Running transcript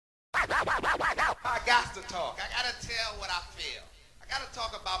talk. I gotta tell what I feel. I gotta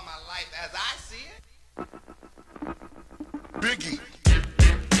talk about my life as I see it. Biggie.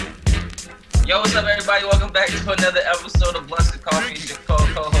 Yo, what's up, everybody? Welcome back to another episode of Blessed Coffee. It's your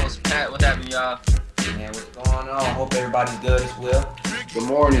co-host, Pat. What's happening, y'all? Man, what's going on? Hope everybody's good as well. Good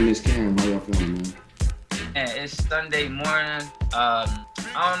morning, it's Cam. How y'all feeling, man? And it's Sunday morning. I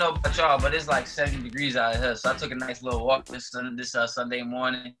don't know about y'all, but it's like 70 degrees out here. So I took a nice little walk this Sunday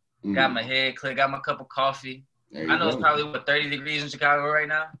morning. Got my head clear, got my cup of coffee. I know it's probably, 30 degrees in Chicago right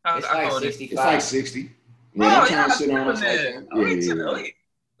now? It's like 65. It's like 60. Yeah, I'm trying to sit on it.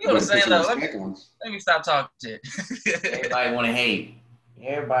 You know what I'm saying? Let me stop talking shit. Everybody want to hate.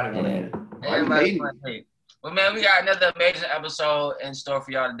 Everybody want to hate. Everybody want to hate. Well, man, we got another amazing episode in store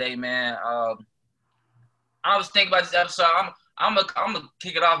for y'all today, man. I was thinking about this episode. I'm gonna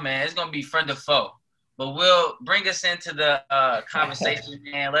kick it off, man. It's gonna be friend or foe, but we'll bring us into the conversation,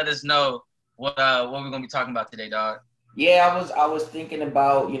 man. Let us know what we're gonna be talking about today, dog. Yeah, I was thinking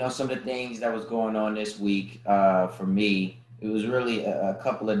about some of the things that was going on this week. For me, it was really a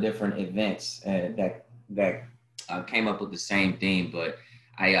couple of different events that came up with the same theme, but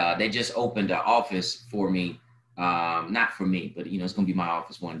they just opened an office for me. Not for me, but it's gonna be my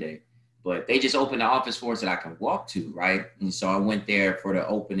office one day. But they just opened the office for us that I can walk to, right? And so I went there for the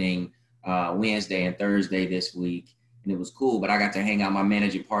opening Wednesday and Thursday this week, and it was cool. But I got to hang out. My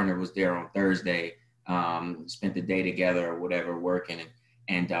managing partner was there on Thursday, spent the day together or whatever, working.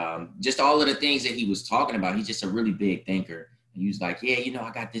 And just all of the things that he was talking about, he's just a really big thinker. And he was like, yeah,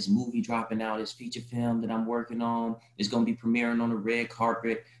 I got this movie dropping out, this feature film that I'm working on. It's going to be premiering on the red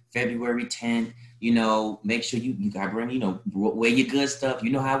carpet February 10th. Make sure you got to bring, wear your good stuff.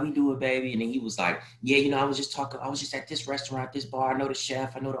 You know how we do it, baby. And then he was like, yeah, I was just at this restaurant, this bar. I know the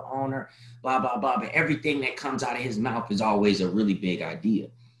chef, I know the owner, blah, blah, blah. But everything that comes out of his mouth is always a really big idea,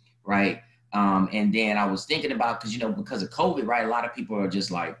 right? And then I was thinking about, because of COVID, right? A lot of people are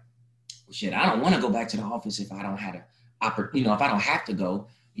just like, well, shit, I don't want to go back to the office if I don't have if I don't have to go,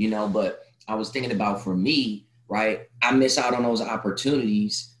 But I was thinking about, for me, right? I miss out on those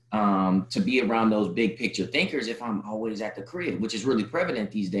opportunities to be around those big picture thinkers if I'm always at the crib, which is really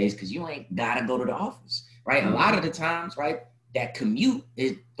prevalent these days because you ain't got to go to the office, right? A lot of the times, right, that commute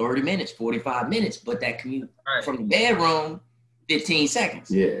is 30 minutes, 45 minutes, but that commute from the bedroom, 15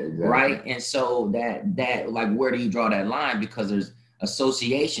 seconds. Yeah, exactly. Right? And so that like, where do you draw that line? Because there's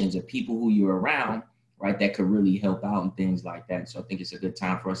associations of people who you're around, right, that could really help out and things like that. So I think it's a good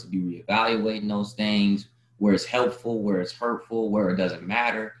time for us to be reevaluating those things, where it's helpful, where it's hurtful, where it doesn't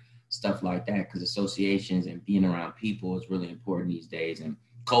matter. Stuff like that, because associations and being around people is really important these days, and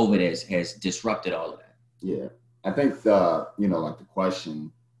COVID has disrupted all of that. Yeah, I think the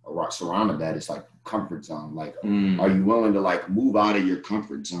question surrounding that is like comfort zone. Like, are you willing to like move out of your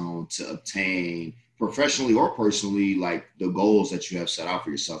comfort zone to obtain professionally or personally like the goals that you have set out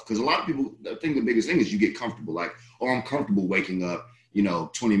for yourself? Because a lot of people, I think the biggest thing is you get comfortable. Like, I'm comfortable waking up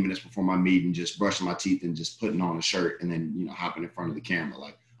 20 minutes before my meeting, just brushing my teeth and just putting on a shirt and then hopping in front of the camera.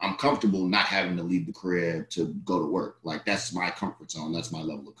 Like, I'm comfortable not having to leave the crib to go to work. Like, that's my comfort zone. That's my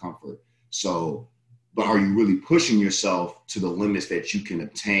level of comfort. So, but are you really pushing yourself to the limits that you can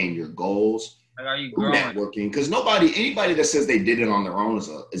obtain your goals? Like, are you growing? Networking? Because anybody that says they did it on their own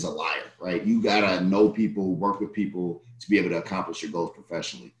is a liar, right? You gotta know people, work with people to be able to accomplish your goals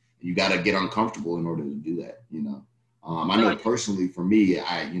professionally. You gotta get uncomfortable in order to do that. I know personally for me,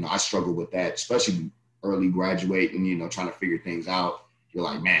 I struggle with that, especially early graduating, trying to figure things out. You're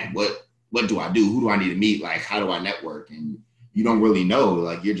like, man, what do I do? Who do I need to meet? Like, how do I network? And you don't really know.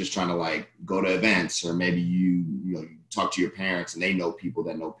 Like, you're just trying to like go to events, or maybe you talk to your parents and they know people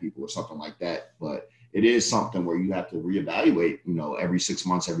that know people or something like that. But it is something where you have to reevaluate, every 6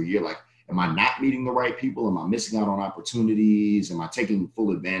 months, every year. Like, am I not meeting the right people? Am I missing out on opportunities? Am I taking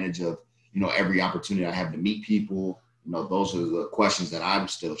full advantage of, every opportunity I have to meet people? Those are the questions that I'm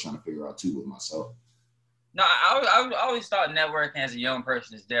still trying to figure out too with myself. No, I always thought networking as a young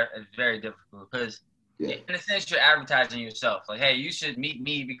person is very difficult because in a sense you're advertising yourself. Like, hey, you should meet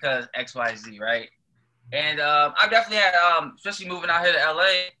me because X, Y, Z, right? And I've definitely had, especially moving out here to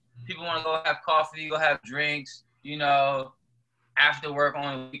LA, people want to go have coffee, go have drinks, after work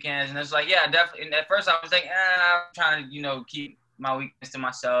on the weekends. And it's like, yeah, definitely. And at first I was like, I'm trying to, keep my weekends to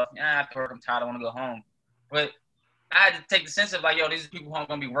myself. After work, I'm tired, I want to go home. But I had to take the sense of like, these are people who I'm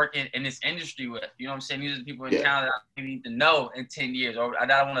going to be working in this industry with. You know what I'm saying? These are the people in town that I need to know in 10 years, or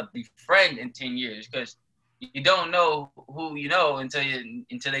that I want to befriend in 10 years, because you don't know who you know until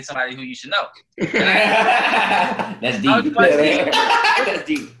they somebody who you should know. That's deep. That's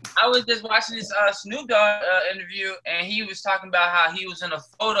deep. I was just watching this Snoop Dogg interview, and he was talking about how he was in a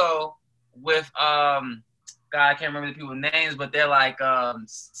photo with God, I can't remember the people's names, but they're like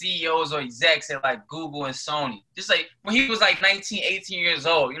CEOs or execs at like Google and Sony. Just like when he was like 19, 18 years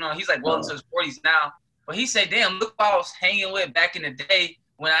old, you know, he's like well into his 40s now. But he said, damn, look who I was hanging with back in the day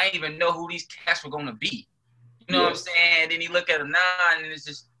when I didn't even know who these cats were going to be. You know what I'm saying? Then you look at them now, and it's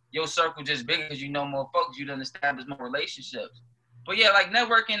just your circle just bigger because you know more folks, you done establish more relationships. But yeah, like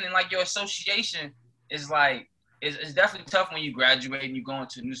networking and like your association is like, it's definitely tough when you graduate and you go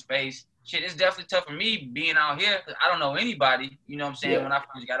into a new space. Shit, it's definitely tough for me being out here because I don't know anybody, you know what I'm saying, when I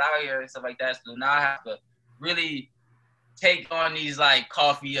first got out here and stuff like that. So now I have to really take on these like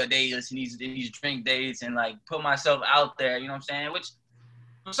coffee dates and these drink dates and like put myself out there, you know what I'm saying? Which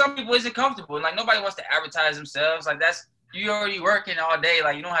for some people isn't comfortable. Like nobody wants to advertise themselves. Like that's, you already working all day.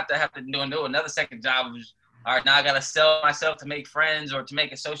 Like you don't have to do another second job. Which, all right, now I gotta sell myself to make friends or to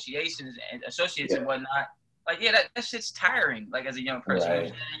make associates and whatnot. Like yeah, that shit's tiring. Like as a young person, you know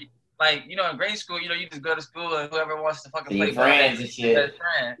what I'm saying? Like, you know, in grade school, you know, you just go to school and whoever wants to fucking play friends and shit.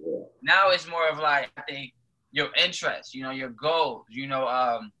 Friend. Yeah. Now it's more of like, I think, your interests, you know, your goals, you know,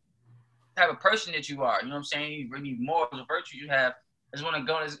 type of person that you are, you know what I'm saying? You really morals or virtues you have is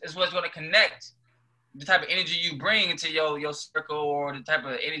what's going to connect the type of energy you bring into your circle or the type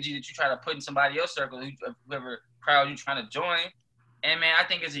of energy that you try to put in somebody else's circle, whoever crowd you're trying to join. And man, I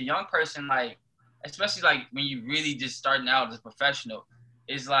think as a young person, like, especially like when you really just starting out as a professional,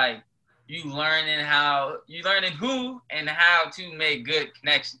 it's like, you learning who and how to make good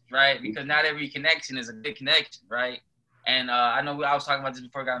connections, right? Because not every connection is a good connection, right? And I know I was talking about this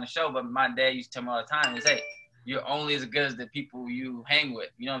before I got on the show, but my dad used to tell me all the time, is, hey, you're only as good as the people you hang with,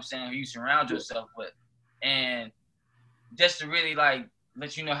 you know what I'm saying, who you surround yourself with. And just to really, like,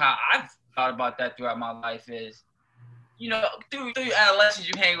 let you know how I've thought about that throughout my life is, you know, through your adolescence,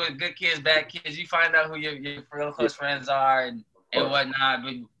 you hang with good kids, bad kids, you find out who your real close friends are and whatnot,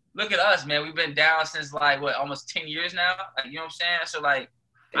 but look at us, man. We've been down since like almost 10 years now. Like, you know what I'm saying? So like,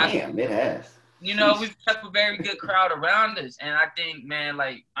 it has. You know, we've kept a very good crowd around us, and I think, man,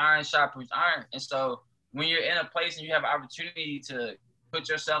 like iron sharpens iron. And so when you're in a place and you have an opportunity to put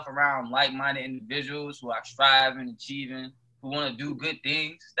yourself around like-minded individuals who are striving, achieving, who want to do good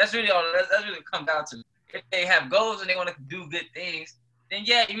things, that's really all. That's really what it comes down to. If they have goals and they want to do good things, then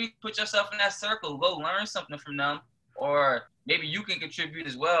yeah, you need to put yourself in that circle. Go learn something from them, or maybe you can contribute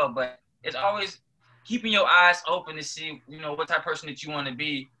as well, but it's always keeping your eyes open to see, you know, what type of person that you want to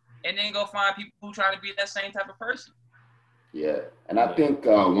be, and then go find people who try to be that same type of person. Yeah, and I think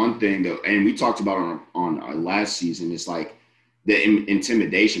one thing that, and we talked about on our last season, is like the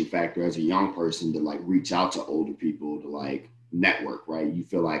intimidation factor as a young person to like reach out to older people to like network, right? You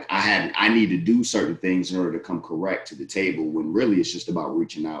feel like I need to do certain things in order to come correct to the table, when really it's just about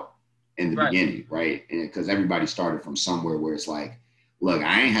reaching out in the beginning, right? And because everybody started from somewhere where it's like, look,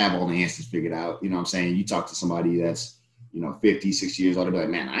 I ain't have all the answers figured out. You know what I'm saying? You talk to somebody that's, you know, 50, 60 years old, they'll be like,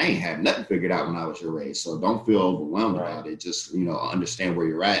 man, I ain't have nothing figured out when I was your age. So don't feel overwhelmed about it. Just, you know, understand where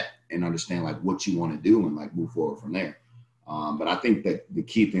you're at and understand like what you want to do and like move forward from there. But I think that the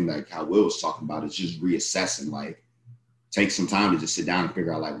key thing, like how Will was talking about, is just reassessing, like take some time to just sit down and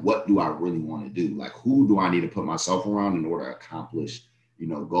figure out like, what do I really want to do? Like, who do I need to put myself around in order to accomplish, you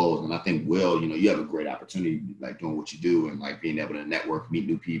know, goals? And I think, Will, you know, you have a great opportunity, like doing what you do and like being able to network, meet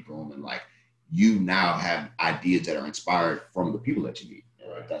new people, and like you now have ideas that are inspired from the people that you meet.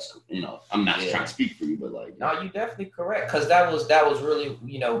 Right. That's, you know, I'm not trying to speak for you, but like, no, you're definitely correct. Cause that was really,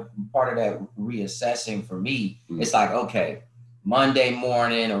 you know, part of that reassessing for me. Mm-hmm. It's like, okay, Monday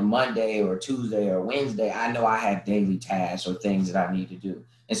morning or Monday or Tuesday or Wednesday, I know I have daily tasks or things that I need to do.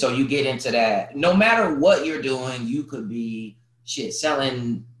 And so you get into that, no matter what you're doing, you could be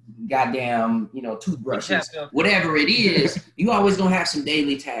selling goddamn, you know, toothbrushes, whatever it is, you always gonna have some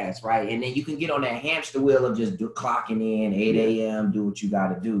daily tasks, right? And then you can get on that hamster wheel of just clocking in 8 a.m., do what you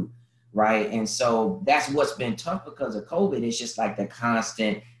gotta do, right? And so that's what's been tough because of COVID. It's just like the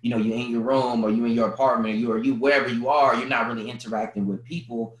constant, you know, you're in your room or you in your apartment or you wherever you are, you're not really interacting with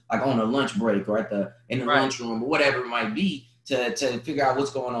people like on a lunch break or in the lunchroom or whatever it might be to figure out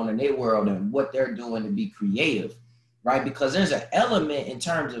what's going on in their world and what they're doing to be creative. Right? Because there's an element in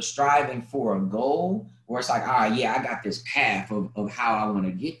terms of striving for a goal where it's like, all right, yeah, I got this path of how I want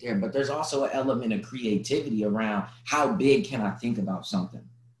to get there. But there's also an element of creativity around how big can I think about something,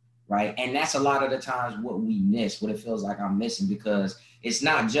 right? And that's a lot of the times what we miss, what it feels like I'm missing, because it's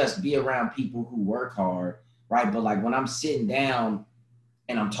not just be around people who work hard, right? But like when I'm sitting down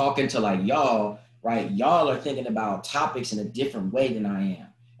and I'm talking to like y'all, right? Y'all are thinking about topics in a different way than I am.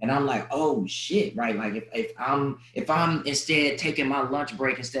 And I'm like, oh shit, right? Like if I'm instead taking my lunch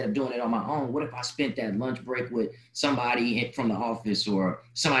break instead of doing it on my own, what if I spent that lunch break with somebody from the office or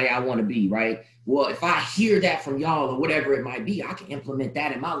somebody I want to be, right? Well, if I hear that from y'all or whatever it might be, I can implement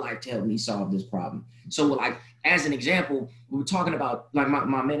that in my life to help me solve this problem. So like, as an example, we were talking about, like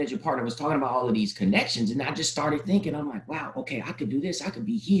my manager partner was talking about all of these connections, and I just started thinking, I'm like, wow, okay, I could do this. I could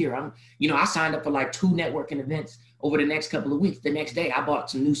be here. I signed up for like 2 networking events over the next couple of weeks. The next day I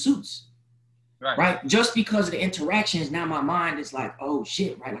bought some new suits. Right. Just because of the interactions, now my mind is like, oh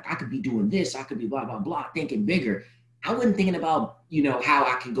shit, right? Like I could be doing this, I could be blah, blah, blah, thinking bigger. I wasn't thinking about, how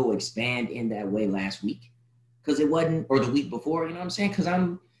I can go expand in that way last week. Because it wasn't, or the week before, you know what I'm saying? Because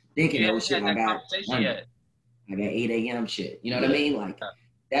I'm thinking, oh shit, I got 8 a.m. shit. You know what I mean? Like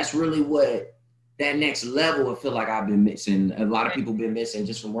that's really what that next level I feel like I've been missing. A lot of people been missing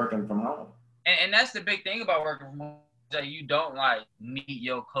just from working from home. And that's the big thing about working from home, that you don't like meet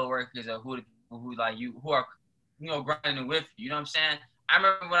your coworkers or who are grinding with you. You know what I'm saying? I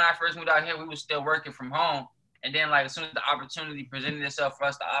remember when I first moved out here, we were still working from home, and then like as soon as the opportunity presented itself for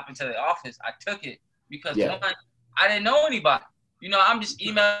us to opt into the office, I took it because one, I didn't know anybody. I'm just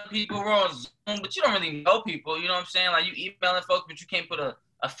emailing people. We're on Zoom, but you don't really know people. You know what I'm saying? Like you emailing folks, but you can't put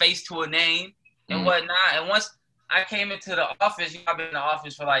a face to a name and whatnot. And once I came into the office, I've been in the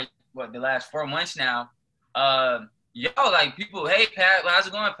office for like the last 4 months now. Y'all like people, hey Pat, how's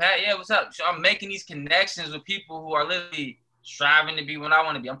it going, Pat? Yeah, what's up? So I'm making these connections with people who are literally striving to be what I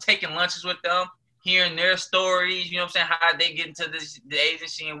want to be. I'm taking lunches with them, hearing their stories, you know what I'm saying, how they get into the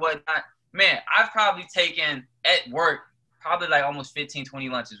agency and whatnot. Man, I've probably taken at work probably like almost 15, 20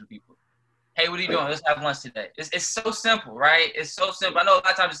 lunches with people. Hey, what are you doing? Let's have lunch today. It's so simple, right? It's so simple. I know a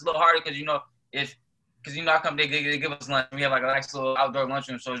lot of times it's a little harder because I come, they give us lunch. We have like a nice little outdoor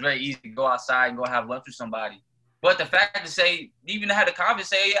lunchroom, so it's very easy to go outside and go have lunch with somebody. But the fact to say, even had a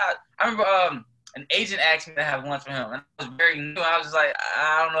conversation, I remember an agent asked me to have lunch with him, and I was very new. I was just like,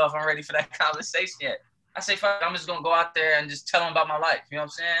 I don't know if I'm ready for that conversation yet. I say, fuck, I'm just gonna go out there and just tell him about my life. You know what I'm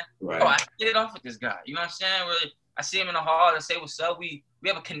saying? Right. Oh, I get it off with this guy. You know what I'm saying? Really, I see him in the hall and say what's up. We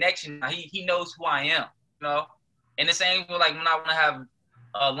have a connection. He knows who I am. And the same with like when I want to have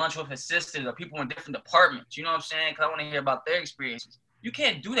lunch with assistants or people in different departments. You know what I'm saying? Because I want to hear about their experiences. You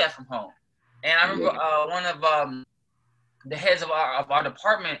can't do that from home. And I remember one of the heads of our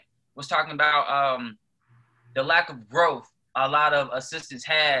department was talking about the lack of growth a lot of assistants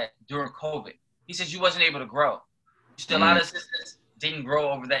had during COVID. He says you wasn't able to grow. A lot of assistants didn't grow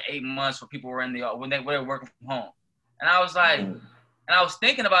over that 8 months when people were when they were working from home. And I was like, and I was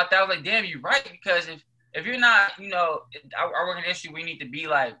thinking about that. I was like, damn, you're right. Because if you're not, I work in an industry, we need to be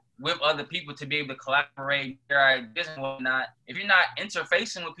like with other people to be able to collaborate, their ideas and whatnot. If you're not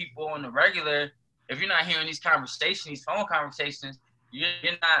interfacing with people on the regular, if you're not hearing these conversations, these phone conversations, you're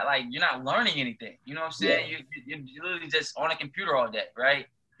not learning anything. You know what I'm saying? You're literally just on a computer all day, right?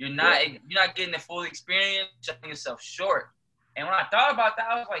 You're not getting the full experience, shutting yourself short. And when I thought about that,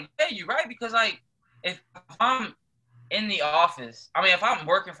 I was like, yeah, you're right. Because like, if I'm in the office, if I'm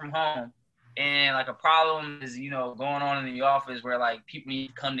working from home and like a problem is, going on in the office where like people need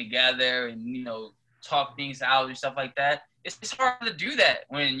to come together and, talk things out and stuff like that, it's hard to do that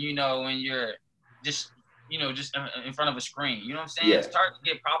when you're just in front of a screen. You know what I'm saying? Yeah. It's hard to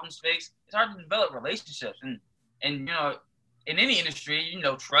get problems fixed. It's hard to develop relationships. And in any industry,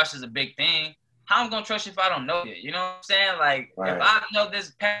 trust is a big thing. How I'm going to trust you if I don't know you? You know what I'm saying? Like, if I know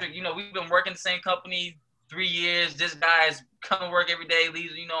this Patrick, we've been working the same company 3 years. This guy's come to work every day,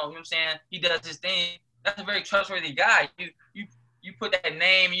 leaves, you know what I'm saying? He does his thing. That's a very trustworthy guy. You put that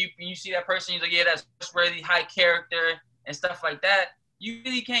name, you see that person, you're like, yeah, that's trustworthy, high character, and stuff like that. You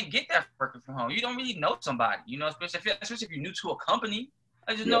really can't get that working from home. You don't really know somebody, especially if you're new to a company.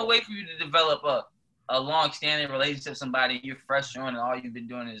 There's no way for you to develop a long-standing relationship with somebody you're fresh on and all you've been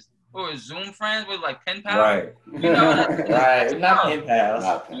doing is Zoom friends with like pen pals. Right. Right. Not pen pals.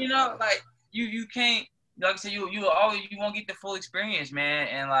 Like you can't, like I said, you won't get the full experience, man.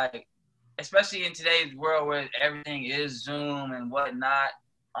 And like, especially in today's world where everything is Zoom and whatnot.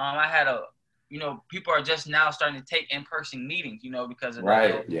 I had people are just now starting to take in-person meetings, because of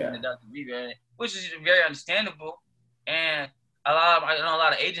which is very understandable. And I know a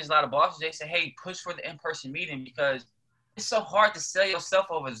lot of agents, a lot of bosses, they say, hey, push for the in-person meeting because it's so hard to sell yourself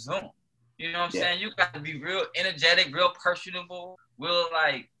over Zoom. You know what I'm saying? You got to be real energetic, real personable, real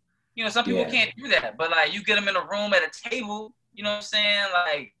like, some people can't do that. But like you get them in a room at a table, you know what I'm saying?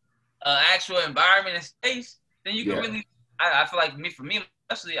 Like actual environment and space, then you can really, I feel like for me,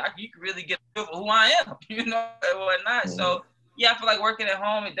 especially, you can really get a feel for who I am, and whatnot. So I feel like working at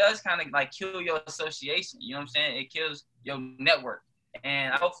home, it does kind of like kill your association. You know what I'm saying? It kills your network.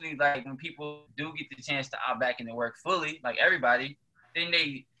 And hopefully, like when people do get the chance to opt back into work fully, like everybody, then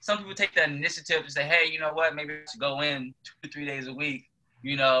some people take that initiative to say, hey, you know what? Maybe I should go in 2 to 3 days a week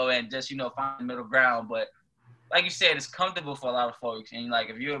you know, and just, you know, find the middle ground. But like you said, it's comfortable for a lot of folks. And like,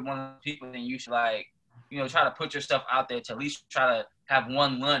 if you're one of those people, then you should like, you know, try to put yourself out there to at least try to have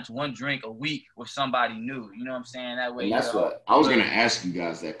one lunch, one drink a week with somebody new. You know what I'm saying? That way. And that's what I was going to ask you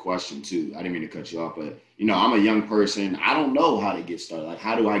guys that question too. I didn't mean to cut you off, but you know, I'm a young person. I don't know how to get started. Like,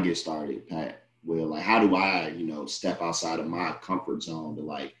 how do I get started, Pat? Will, like, how do I, you know, step outside of my comfort zone to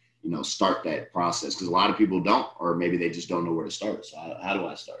like, you know, start that process? Because a lot of people don't, or maybe they just don't know where to start. So how do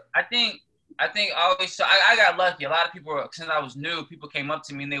I start? I think always. So I got lucky. A lot of people, since I was new, people came up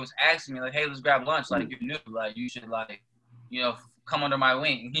to me and they was asking me like, "Hey, let's grab lunch. Like, you're new. Like, you should like, you know, come under my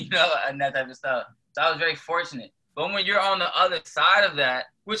wing, you know, and that type of stuff." So I was very fortunate. But when you're on the other side of that,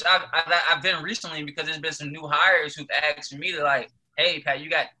 which I've been recently, because there's been some new hires who've asked me to like, "Hey, Pat, you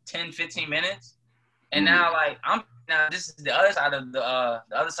got 10, 15 minutes?" And now like now this is the other side of the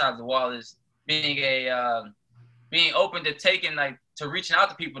other side of the wall is being being open to taking like to reaching out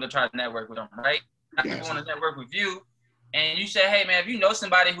to people to try to network with them, right? Yes. People want to network with you, and you say, "Hey, man, if you know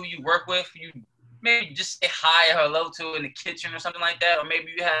somebody who you work with, you maybe just say hi or hello to in the kitchen or something like that, or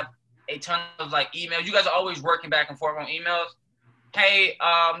maybe you have a ton of like emails. You guys are always working back and forth on emails. Hey,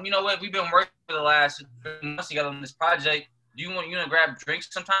 you know what? We've been working for the last 3 months together on this project. Do you want to grab drinks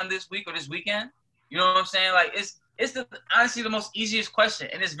sometime this week or this weekend?" You know what I'm saying? Like it's honestly the most easiest question,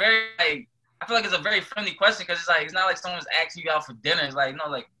 and it's very like I feel like it's a very friendly question because it's like it's not like someone's asking you out for dinner. It's like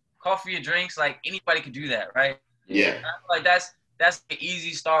like coffee or drinks. Like anybody could do that, right? Yeah. Like that's the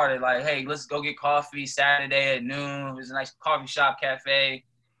easy starter. Like, hey, let's go get coffee Saturday at noon. There's a nice coffee shop cafe,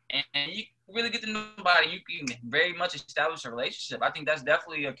 and you really get to know somebody. You can very much establish a relationship. I think that's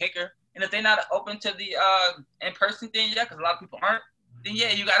definitely a kicker. And if they're not open to the in-person thing yet, because a lot of people aren't, then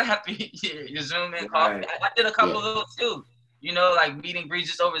yeah, you gotta have to your Zoom and coffee. I did a couple of those too. You know, like meeting greets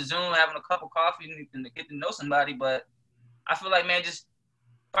just over Zoom, having a cup of coffee and get to know somebody. But I feel like, man, just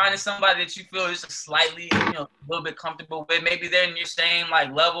finding somebody that you feel is just slightly, you know, a little bit comfortable with. Maybe they're in your same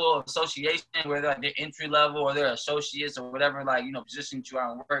like level of association, where they're like their entry level or they're associates or whatever, like, you know, position you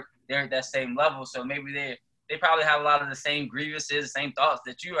are in work. They're at that same level, so maybe they probably have a lot of the same grievances, the same thoughts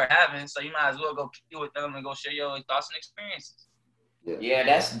that you are having. So you might as well go kick with them and go share your thoughts and experiences.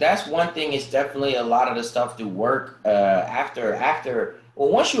 Yeah, that's one thing. It's definitely a lot of the stuff to work after. Well,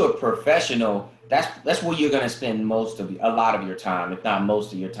 once you're a professional, that's where you're gonna spend a lot of your time, if not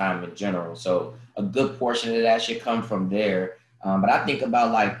most of your time in general. So a good portion of that should come from there. But I think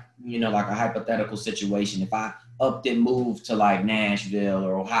about like, you know, like a hypothetical situation. If I upped and moved to like Nashville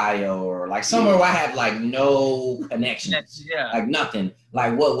or Ohio or like somewhere where I have like no connections, like nothing,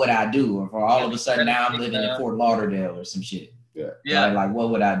 like what would I do? Or for all of a sudden now I'm living in Fort Lauderdale or some shit. Yeah. Right? Like what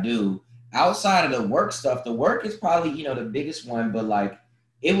would I do? Outside of the work stuff, the work is probably, you know, the biggest one, but like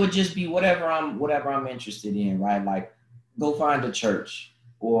it would just be whatever I'm interested in, right? Like go find a church,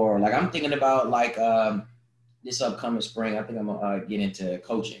 or like I'm thinking about like this upcoming spring, I think I'm gonna get into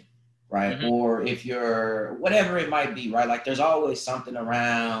coaching, right? Mm-hmm. Or if you're whatever it might be, right? Like there's always something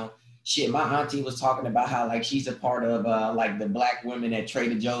around. Shit, my auntie was talking about how like she's a part of like the Black women at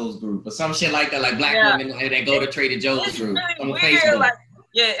Trader Joe's group or some shit like that, like Black women that go to Trader Joe's group really on weird, Facebook. Like,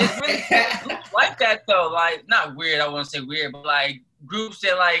 yeah, it's really like that though. Like not weird, I wouldn't say weird, but like groups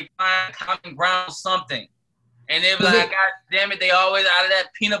that like find common ground or something. And they be like, God damn it, they always out of that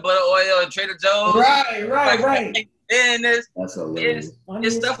peanut butter oil at Trader Joe's. Right. And that's hilarious.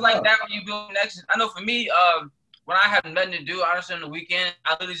 It's stuff like that when you build connections. I know for me, when I have nothing to do, honestly, on the weekend,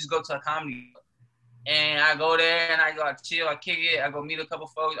 I literally just go to a comedy club. And I go there and I go chill, I kick it, I go meet a couple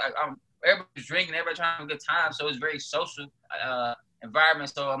folks. Everybody's drinking, everybody trying to have a good time. So it's very social environment.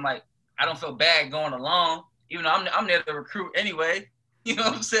 So I'm like, I don't feel bad going along, even though I'm there to recruit anyway. You know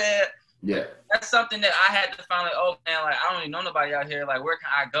what I'm saying? Yeah. That's something that I had to find, like, oh man, like I don't even know nobody out here. Like, where can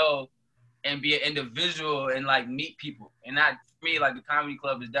I go and be an individual and like meet people? And that, for me, like the comedy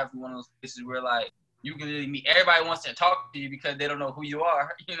club is definitely one of those places where like you can really meet. Everybody wants to talk to you because they don't know who you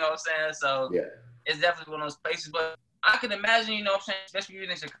are. You know what I'm saying? So yeah, it's definitely one of those places. But I can imagine, you know what I'm saying, especially if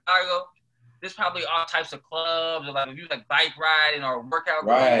you're in Chicago, there's probably all types of clubs, or like if you like bike riding or workout,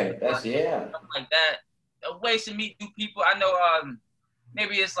 right? Stuff like that. Ways to meet new people. I know.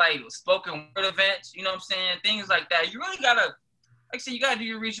 Maybe it's like spoken word events. You know what I'm saying? Things like that. You really gotta, like I said, you gotta do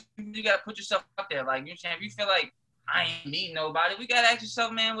your research. You gotta put yourself out there. Like, you know what I'm saying? If you feel like I ain't meeting nobody, we gotta ask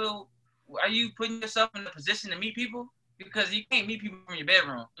yourself, man. Well, are you putting yourself in a position to meet people? Because you can't meet people from your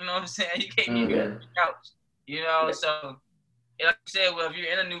bedroom. You know what I'm saying? You can't meet people from your couch. You know, so like you said, well, if you're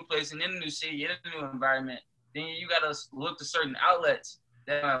in a new place and in a new city, in a new environment, then you gotta look to certain outlets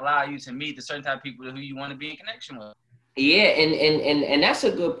that allow you to meet the certain type of people who you want to be in connection with. Yeah, and that's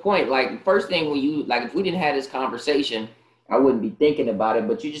a good point. Like, first thing when you, like, if we didn't have this conversation, I wouldn't be thinking about it.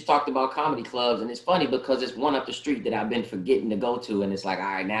 But you just talked about comedy clubs, and it's funny because it's one up the street that I've been forgetting to go to, and it's like, all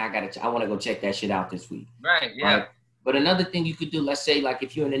right, now I want to go check that shit out this week. Right. Yeah. Right? But another thing you could do, let's say, like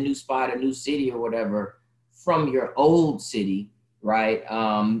if you're in a new spot, a new city or whatever, from your old city, right?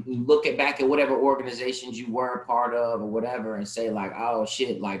 Look back at whatever organizations you were a part of or whatever, and say like, oh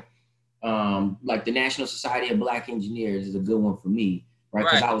shit, like the National Society of Black Engineers is a good one for me, right?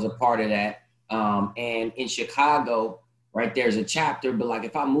 Because I was a part of that. And in Chicago, right, there's a chapter, but like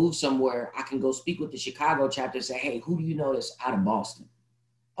if I move somewhere, I can go speak with the Chicago chapter and say, hey, who do you know that's out of Boston?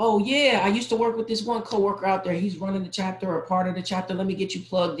 Oh yeah, I used to work with this one coworker out there. He's running the chapter or part of the chapter. Let me get you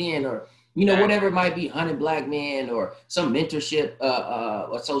plugged in, or whatever it might be, 100 Black Men or some mentorship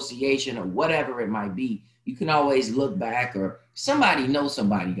association or whatever it might be. You can always look back, or somebody knows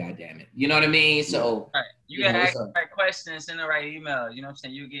somebody, goddammit. You know what I mean? So you can ask the right questions, send the right email. You know what I'm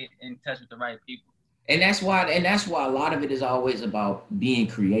saying? You get in touch with the right people. And that's why a lot of it is always about being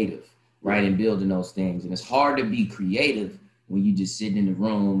creative, right? And building those things. And it's hard to be creative when you just sitting in the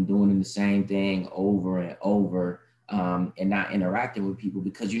room doing the same thing over and over, and not interacting with people,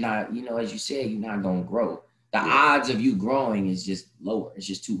 because you're not, as you said, you're not going to grow. The odds of you growing is just lower. It's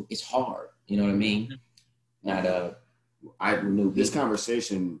just it's hard. You know what I mean? This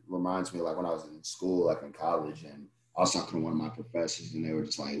conversation reminds me of like when I was in school, like in college, and I was talking to one of my professors, and they were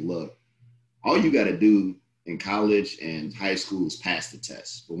just like, look, all you got to do in college and high school is pass the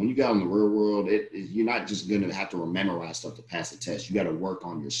test. But when you got in the real world, you're not just going to have to memorize stuff to pass the test. You got to work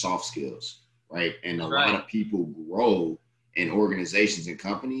on your soft skills, right? And a lot of people grow in organizations and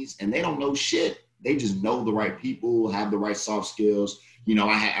companies, and they don't know shit. They just know the right people, have the right soft skills.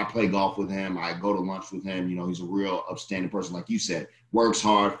 I play golf with him. I go to lunch with him. He's a real upstanding person, like you said. Works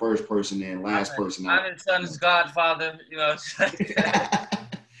hard, first person in, last person out. I'm his son's godfather,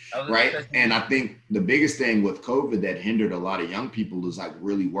 Right. And I think the biggest thing with COVID that hindered a lot of young people is like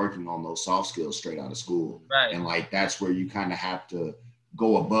really working on those soft skills straight out of school. Right. And like, that's where you kind of have to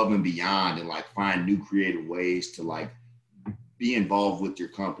go above and beyond and like find new creative ways to like be involved with your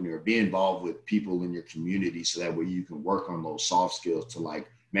company or be involved with people in your community. So that way you can work on those soft skills to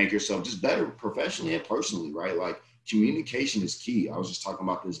like make yourself just better professionally and personally, right? Like communication is key. I was just talking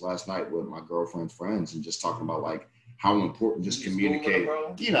about this last night with my girlfriend's friends and just talking about like how important just communicate,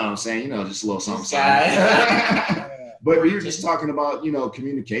 you know what I'm saying? Just a little something. But we were just talking about,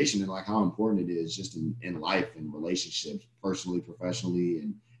 communication and like how important it is just in life and relationships, personally, professionally.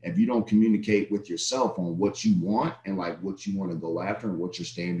 And if you don't communicate with yourself on what you want and like what you want to go after and what your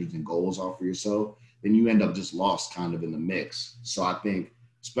standards and goals are for yourself, then you end up just lost kind of in the mix. So I think,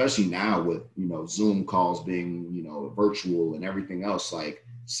 especially now with, Zoom calls being, virtual and everything else, like,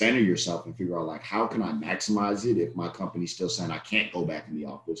 center yourself and figure out like, how can I maximize it if my company's still saying I can't go back in the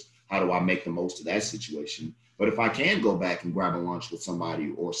office? How do I make the most of that situation? But if I can go back and grab a lunch with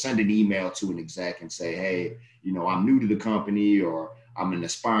somebody or send an email to an exec and say, hey, I'm new to the company, or I'm an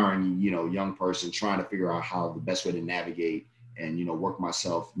aspiring, young person trying to figure out how the best way to navigate and, work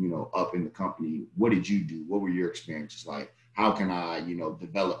myself, up in the company. What did you do? What were your experiences like? How can I,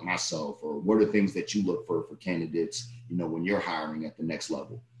 develop myself? Or what are things that you look for candidates, when you're hiring at the next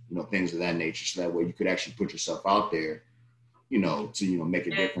level, things of that nature. So that way you could actually put yourself out there, to, make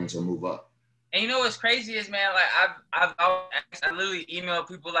a difference or move up. And what's crazy is, man, like I literally email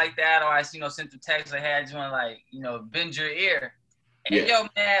people like that, or I, sent them text like, hey, I just want to like, bend your ear. And yo,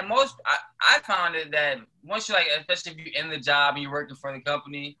 man, I found it that once you like, especially if you're in the job and you're working for the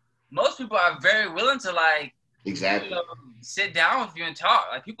company, most people are very willing to like, exactly, sit down with you and talk.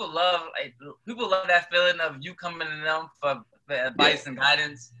 Like people love that feeling of you coming to them for advice and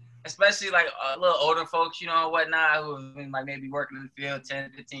guidance, especially like a little older folks, and whatnot, who have been like maybe working in the field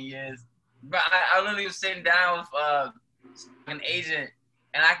 10, 15 years. But I literally was sitting down with an agent,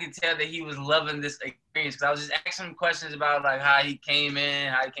 and I could tell that he was loving this experience because I was just asking him questions about like how he came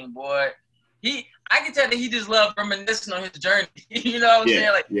in, how he came aboard. I could tell that he just loved reminiscing on his journey. You know what I'm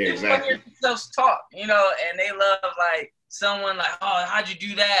saying? Like, yeah, exactly. Themselves talk, and they love like someone like, oh, how'd you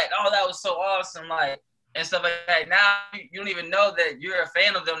do that? Oh, that was so awesome, like, and stuff like that. Now you don't even know that you're a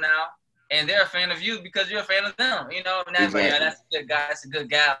fan of them now, and they're a fan of you because you're a fan of them. And that's like, yeah, that's a good guy, that's a good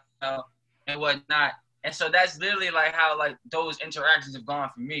gal, and whatnot. And so that's literally like how like those interactions have gone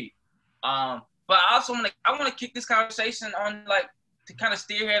for me. But I also want to kick this conversation on like to kind of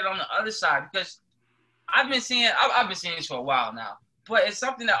steer it on the other side, because I've been seeing this for a while now, but it's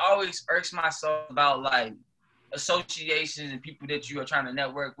something that always irks my soul about like associations and people that you are trying to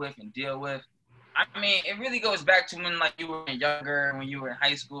network with and deal with. I mean, it really goes back to when like you were younger, when you were in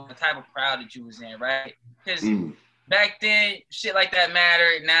high school, the type of crowd that you was in, right? Because back then, shit like that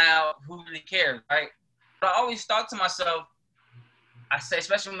mattered. Now, who really cares, right? But I always thought to myself, I say,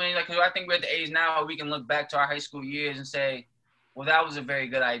 especially when, like, 'cause I think we're at the age now where we can look back to our high school years and say, well, that was a very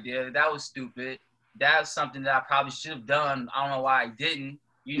good idea. That was stupid. That's something that I probably should have done. I don't know why I didn't.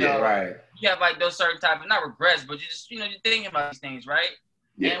 You know, right. You have like those certain type of, not regrets, but you just, you're thinking about these things, right?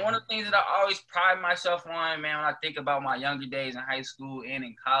 Yeah. And one of the things that I always pride myself on, man, when I think about my younger days in high school and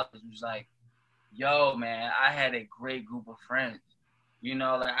in college, was like, yo, man, I had a great group of friends. You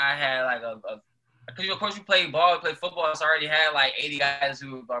know, like I had like because of course we played ball, we played football, so I already had like 80 guys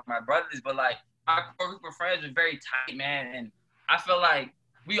who are my brothers, but like my group of friends was very tight, man. And I feel like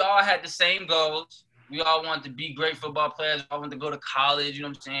we all had the same goals. We all wanted to be great football players. We all wanted to go to college, you know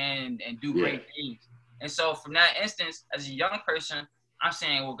what I'm saying, and do great things. And so from that instance, as a young person, I'm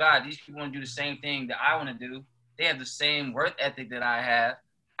saying, well, God, these people want to do the same thing that I want to do. They have the same work ethic that I have.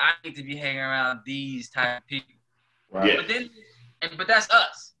 I need to be hanging around these type of people. Right. But that's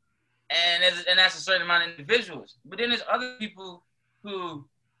us. And that's a certain amount of individuals. But then there's other people who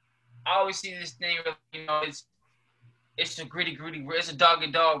I always see this thing, you know, it's a gritty, it's a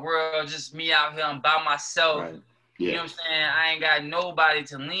dog-eat-dog world, just me out here, I'm by myself. Right. You know what I'm saying? I ain't got nobody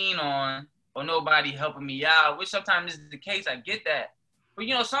to lean on or nobody helping me out, which sometimes is the case, I get that. But,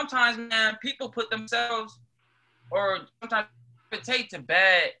 you know, sometimes, man, people put themselves, or sometimes take to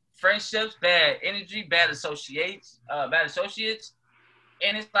bad friendships, bad energy, bad associates.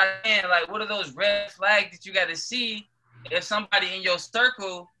 And it's like, man, like, what are those red flags that you got to see if somebody in your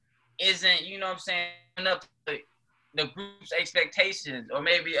circle isn't, you know what I'm saying, up to the group's expectations, or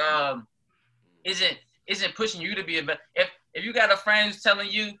maybe isn't pushing you to be a better. If you got a friend who's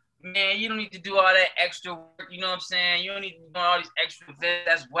telling you, man, you don't need to do all that extra work, you know what I'm saying? You don't need to do all these extra things,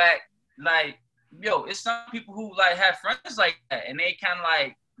 that's whack. Like, yo, it's some people who like have friends like that, and they kind of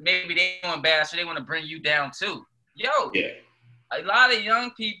like, maybe they doing bad, so they want to bring you down too. Yo, a lot of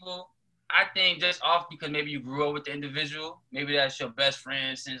young people, I think, just off because maybe you grew up with the individual, maybe that's your best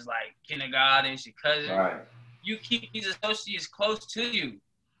friend since like kindergarten, it's your cousin. Right. You keep these associates close to you,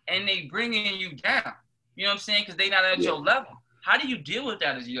 and they bringing you down. You know what I'm saying? Because they not at your level. How do you deal with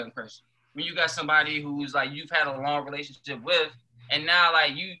that as a young person when you got somebody who's like you've had a long relationship with, and now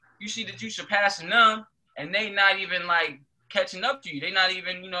like you see that you surpassing them, and they not even like catching up to you. They not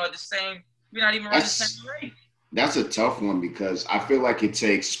even, you know, at the same. You're not even running the same rate. That's a tough one because I feel like it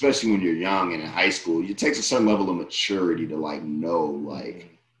takes, especially when you're young and in high school, it takes a certain level of maturity to like know, like,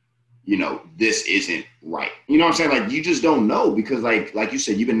 you know, this isn't right. You know what I'm saying? Like, you just don't know because like you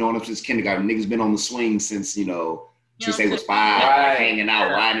said, you've been knowing them since kindergarten. Niggas been on the swing since, you know, since they was 5, hanging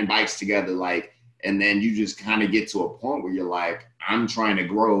out, riding bikes together. Like, and then you just kind of get to a point where you're like, I'm trying to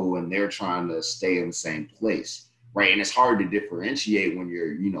grow and they're trying to stay in the same place. Right. And it's hard to differentiate when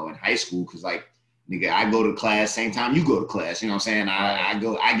you're, you know, in high school. Cause like, nigga, I go to class same time you go to class. You know what I'm saying?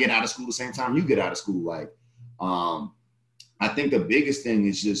 I get out of school the same time you get out of school. Like, I think the biggest thing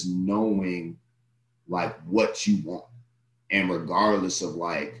is just knowing like what you want. And regardless of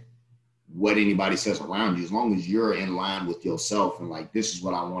like what anybody says around you, as long as you're in line with yourself and like, this is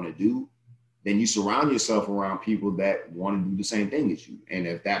what I want to do, then you surround yourself around people that want to do the same thing as you. And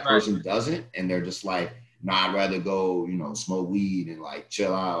if that person doesn't, and they're just like, no, I'd rather go, you know, smoke weed and like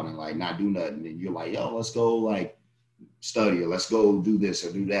chill out and like not do nothing. And you're like, yo, let's go like study, or let's go do this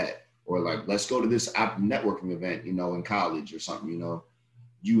or do that. Or like, let's go to this networking event, you know, in college or something, you know.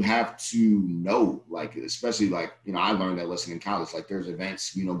 You have to know, like, especially like, you know, I learned that lesson in college. Like there's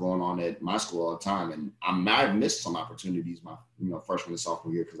events, you know, going on at my school all the time. And I might have missed some opportunities my, you know, freshman and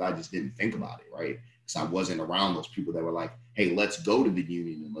sophomore year because I just didn't think about it, right? Because I wasn't around those people that were like, hey, let's go to the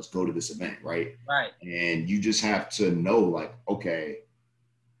union and let's go to this event, right? Right. And you just have to know, like, okay,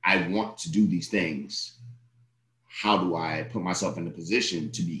 I want to do these things. How do I put myself in a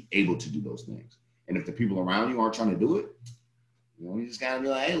position to be able to do those things? And if the people around you aren't trying to do it, you know, you just gotta be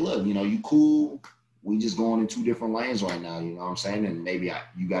like, hey, look, you know, you cool. We just going in 2 different lanes right now, you know what I'm saying? And maybe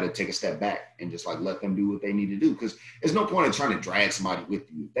you got to take a step back and just like let them do what they need to do. Because there's no point in trying to drag somebody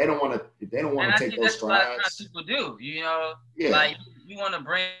with you. If they don't want to take those strides. That's what people do, you know? Like you want to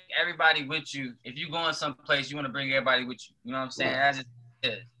bring everybody with you. If you going someplace, you want to bring everybody with you. You know what I'm saying? As it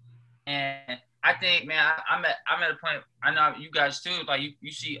is. And I think, man, I'm at a point, I know you guys too, like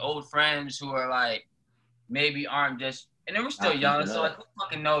you see old friends who are like, maybe aren't just, and then we're still young, so like who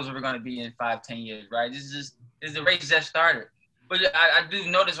fucking knows where we're gonna be in 5-10 years, right? This is the race that started. But I do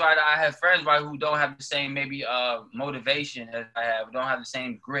notice, right, I have friends, right, who don't have the same maybe motivation as I have, don't have the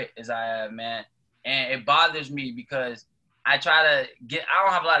same grit as I have, man. And it bothers me because I try to I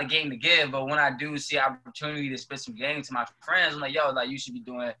don't have a lot of game to give, but when I do see opportunity to spit some game to my friends, I'm like, yo, like you should be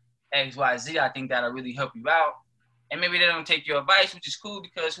doing X, Y, Z. I think that'll really help you out. and maybe they don't take your advice, which is cool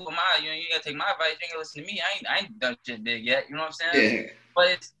because who am I? You know, you gotta take my advice. You ain't gonna listen to me. I ain't done shit big yet. You know what I'm saying? Yeah.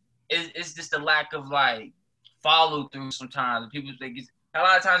 But it's just the lack of like follow through sometimes. People they get a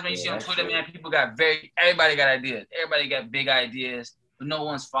lot of times when you see on Twitter, man, people got everybody got ideas. Everybody got big ideas, but no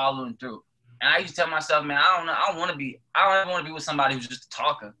one's following through. And I used to tell myself, man, I don't want to be with somebody who's just a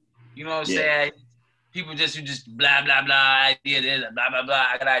talker. You know what I'm saying? People who just blah blah blah idea this, blah blah blah.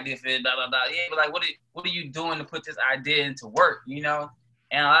 I got an idea for this, blah blah blah. Yeah, but like, what are you doing to put this idea into work? You know,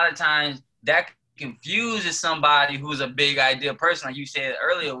 and a lot of times that confuses somebody who's a big idea person, like you said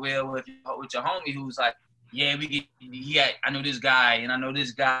earlier, Will, with your homie who's like, yeah, I know this guy and I know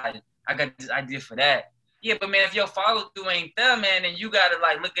this guy. I got this idea for that. Yeah, but man, if your follow through ain't there, man, then you gotta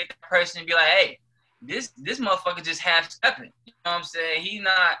like look at that person and be like, hey, this motherfucker just half stepping. You know what I'm saying?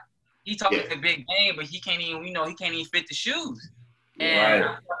 He talking the big game, but he can't even, he can't even fit the shoes. And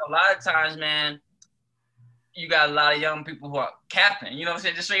a lot of times, man, you got a lot of young people who are capping, you know what I'm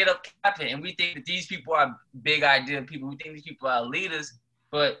saying? Just straight up capping. And we think that these people are big idea people. We think these people are leaders,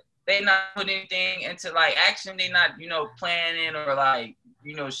 but they not putting anything into like action. They not, planning or like,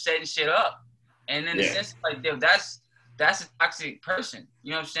 setting shit up. And in a sense, like that's a toxic person.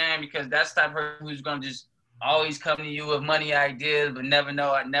 You know what I'm saying? Because that's the type of person who's gonna just always come to you with money ideas, but never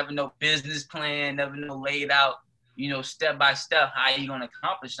know business plan, never know laid out, step by step how you gonna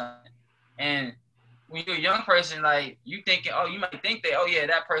accomplish something. And when you're a young person, like you might think that,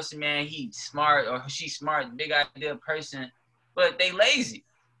 that person, man, he's smart or she's smart, big idea person, but they lazy.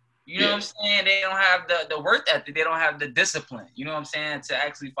 You know what I'm saying? They don't have the work ethic. They don't have the discipline, you know what I'm saying, to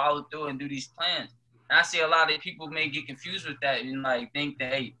actually follow through and do these plans. And I see a lot of people may get confused with that and like think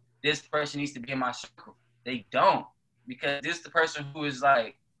that, hey, this person needs to be in my circle. They don't, because this is the person who is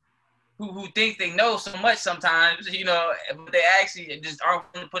like, who thinks they know so much sometimes, but they actually just aren't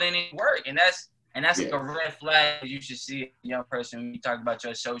willing to put in any work. And that's like a red flag you should see a young person when you talk about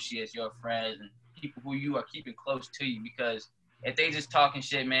your associates, your friends, and people who you are keeping close to you. Because if they just talking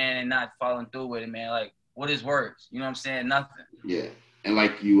shit, man, and not following through with it, man, like, what is words? You know what I'm saying? Nothing. Yeah. And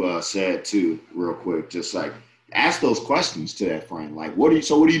like you said too, real quick, just like ask those questions to that friend. Like, what are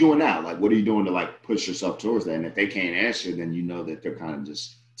you doing now? Like, what are you doing to like push yourself towards that? And if they can't answer, then you know that they're kind of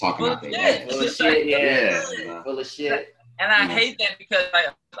just talking out their head. Full of shit, full of shit. And I hate that because like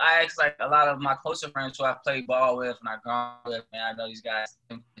I ask like a lot of my closer friends who I played ball with and I've gone with, man, I know these guys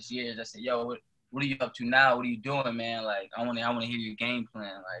for years. I said, yo, what are you up to now? What are you doing, man? Like, I want to hear your game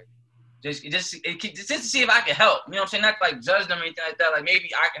plan. Like, just to see if I can help. You know what I'm saying? Not like judge them or anything like that. Like, maybe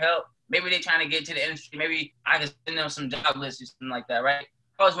I can help. Maybe they're trying to get into the industry. Maybe I can send them some job lists or something like that, right?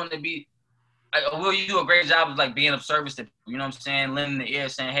 I always wanted to be, like, Will, you do a great job of like being of service to people. You know what I'm saying? Lending the ear,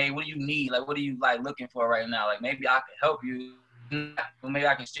 saying, hey, what do you need? Like, what are you like looking for right now? Like, maybe I can help you. Maybe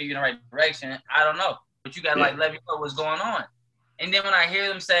I can steer you in the right direction. I don't know. But you got to like let me know what's going on. And then when I hear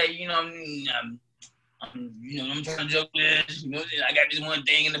them say, I'm trying to joke this, I got this one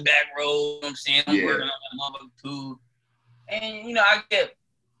thing in the back row, I'm saying, I'm working on that motherfucker too. And,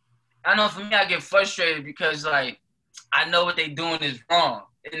 I know for me, I get frustrated because, like, I know what they doing is wrong.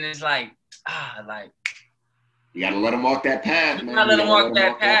 And it's like, you got to let them walk that path, man. You got to let them walk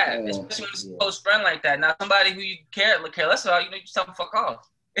that path, especially when it's a close friend like that. Now, somebody who you care less about, you just tell them fuck off.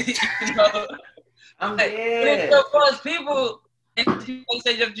 I'm dead. But close people, and people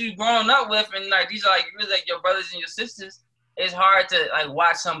say that you've grown up with, and like these are like really like your brothers and your sisters. It's hard to like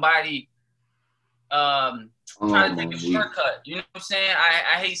watch somebody trying to take a shortcut. You know what I'm saying?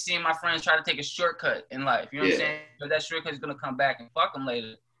 I hate seeing my friends try to take a shortcut in life. You know what I'm saying? But that shortcut is gonna come back and fuck them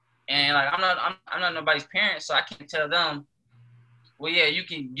later. And like I'm not nobody's parent, so I can't tell them, well, yeah, you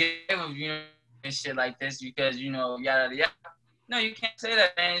can give and shit like this because yada yada. No, you can't say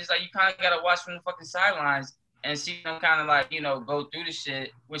that, man. It's like you kind of gotta watch from the fucking sidelines and see them kind of like, go through the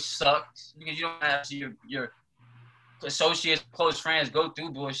shit, which sucks because you don't have to see your associates, close friends go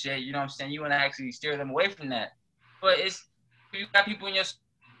through bullshit. You know what I'm saying? You want to actually steer them away from that. But you got people in your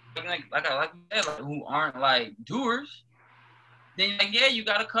like you said, like, who aren't like doers. Then like, yeah, you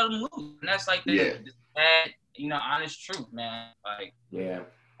gotta cut them loose, and that's like the bad, honest truth, man. Like, yeah,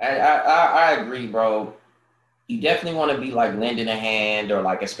 I agree, bro. You definitely want to be like lending a hand, or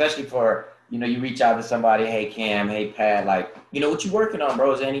like, especially for, you reach out to somebody, hey Cam, hey Pat, like, what you working on,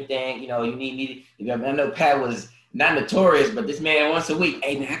 bro? Is there anything, you need me to, I know Pat was not notorious, but this man once a week,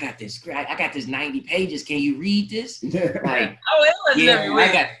 hey man, I got this 90 pages. Can you read this? Like, it wasn't every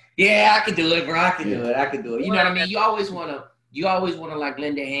week. I can do it, bro. I can do it. You know what I mean? You always want to like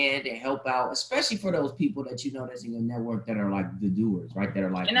lend a hand and help out, especially for those people that that's in your network that are like the doers, right? That are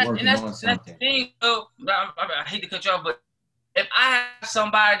like working on something. That's the thing, though. I hate to cut you off, but if I have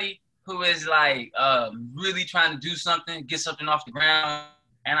somebody who is like really trying to do something, get something off the ground,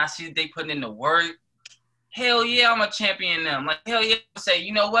 and I see that they putting in the work, hell yeah, I'm a champion them. Like, hell yeah, I say,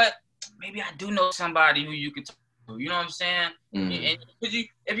 you know what? Maybe I do know somebody who you could talk to. You know what I'm saying? And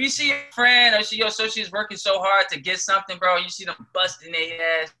if you see a friend or see your associates working so hard to get something, bro, you see them busting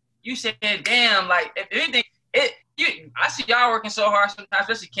their ass, you say, damn, like, if anything, I see y'all working so hard sometimes,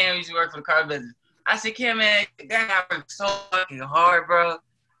 especially Cam used to work for the car business. I said, Cam, man, damn, I work so fucking hard, bro.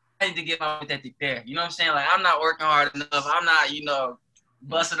 I need to get my ethic there. You know what I'm saying? Like, I'm not working hard enough. I'm not,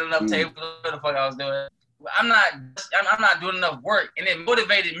 busting enough tables, what the fuck I was doing. I'm not doing enough work. And it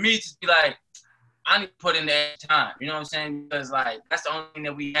motivated me to be like, I need to put in the extra time. You know what I'm saying? Because, like, that's the only thing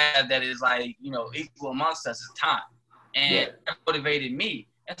that we have that is, like, equal amongst us is time. And that motivated me.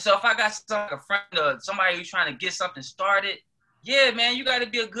 And so if I got a friend or somebody who's trying to get something started, yeah, man, you got to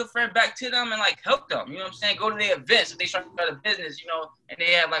be a good friend back to them and, like, help them. You know what I'm saying? Go to their events if they try to start a business, and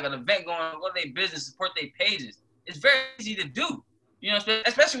they have, like, an event going on. Go to their business, support their pages. It's very easy to do,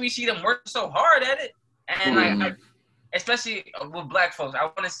 especially when we see them working so hard at it. And, like, especially with Black folks, I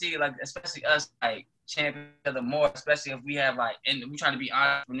want to see, like, especially us, like, champion each other more, especially if we have, like, and we're trying to be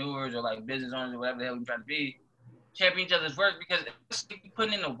entrepreneurs or, like, business owners or whatever the hell we're trying to be, champion each other's work, because especially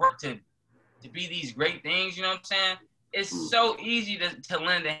putting in the work to be these great things, you know what I'm saying? It's so easy to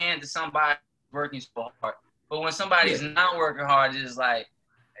lend a hand to somebody working so hard. But when somebody's not working hard, it's like,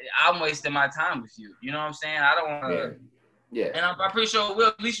 I'm wasting my time with you. You know what I'm saying? I don't want to. Yeah. And I'm pretty sure, Will,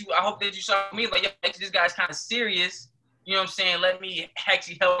 at least I hope that you saw me, like, yo, actually, this guy's kind of serious. You know what I'm saying? Let me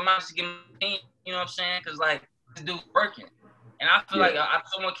actually help him out to get him opinion. You know what I'm saying? Because, like, this dude's working. And I feel like if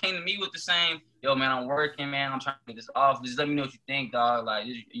someone came to me with the same, yo, man, I'm working, man. I'm trying to get this off. Just let me know what you think, dog. Like,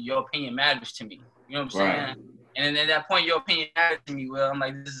 your opinion matters to me. You know what I'm saying? Right. And then at that point, your opinion matters to me, Will. I'm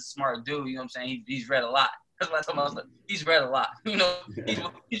like, this is a smart dude. You know what I'm saying? He's read a lot. That's what I told him. I was like, he's read a lot.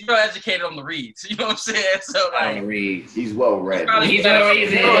 He's real educated on the reads. You know what I'm saying? So, like, on the reads. He's well read. He's well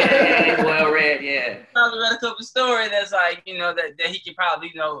read, yeah. Probably read a couple stories that's like, that he could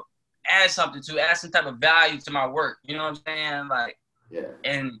probably, add something to, add some type of value to my work. You know what I'm saying? Like,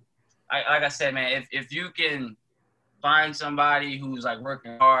 and like I said, man, if you can find somebody who's, like,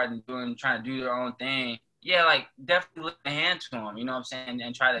 working hard and trying to do their own thing, yeah, like, definitely look a hand to them, you know what I'm saying,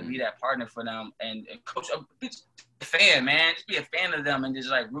 and try to be that partner for them and coach a fan, man. Just be a fan of them and just,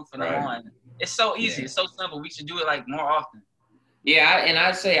 like, root for them on. It's so easy. It's so simple. We should do it, like, more often. Yeah, and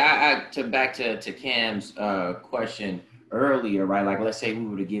I'd say back to Cam's question earlier, right? Like, let's say we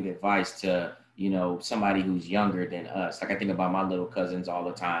were to give advice to, somebody who's younger than us. Like, I think about my little cousins all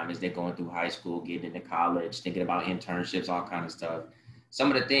the time as they're going through high school, getting into college, thinking about internships, all kind of stuff. Some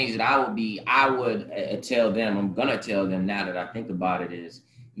of the things that I would tell them, I'm going to tell them now that I think about it is,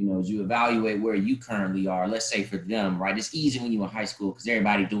 as you evaluate where you currently are, let's say for them, right? It's easy when you're in high school because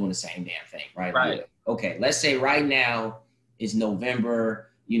everybody doing the same damn thing, right? Right. Okay, let's say right now it's November,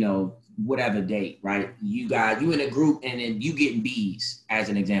 whatever date, right? You in a group and then you getting B's as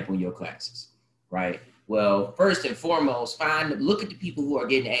an example in your classes, right? Well, first and foremost, look at the people who are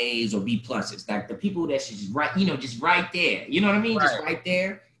getting A's or B pluses, like the people that's just right, just right there. You know what I mean? Right. Just right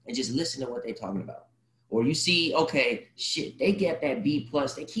there, and just listen to what they're talking about. Or you see, okay, shit, they get that B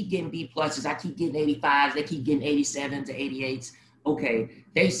plus, they keep getting B pluses, I keep getting 85s, they keep getting 87s to 88s. Okay,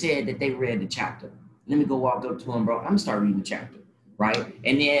 they said that they read the chapter. Let me go walk up to them, bro. I'm gonna start reading the chapter, right?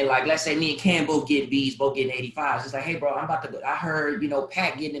 And then, like, let's say me and Cam both get B's, both getting 85s. It's like, hey, bro, I'm about to go. I heard,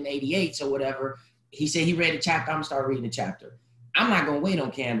 Pat getting them 88s or whatever. He said he read the chapter. I'm going to start reading the chapter. I'm not going to wait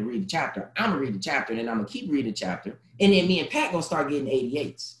on Cam to read the chapter. I'm going to read the chapter, and then I'm going to keep reading the chapter. And then me and Pat going to start getting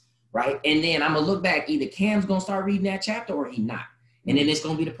 88s, right? And then I'm going to look back. Either Cam's going to start reading that chapter or he not. And then it's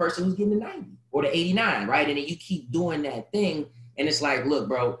going to be the person who's getting the 90 or the 89, right? And then you keep doing that thing. And it's like, look,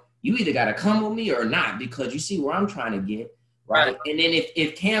 bro, you either got to come with me or not because you see where I'm trying to get, right? And then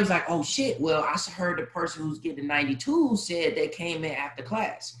if Cam's like, oh, shit, well, I heard the person who's getting 92 said they came in after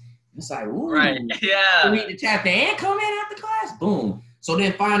class. It's like, ooh, right. Yeah. Read the chapter and come in after class. Boom. So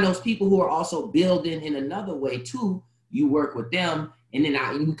then find those people who are also building in another way too. You work with them, and then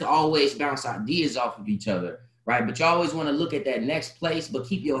you can always bounce ideas off of each other, right? But you always want to look at that next place, but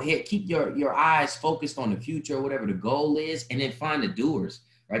keep your eyes focused on the future, or whatever the goal is, and then find the doers,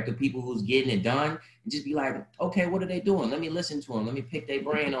 right? The people who's getting it done, and just be like, okay, what are they doing? Let me listen to them. Let me pick their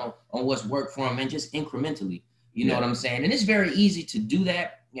brain on what's worked for them, and just incrementally. You know what I'm saying? And it's very easy to do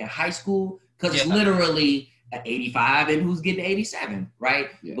that in high school because it's literally an 85 and who's getting 87, right?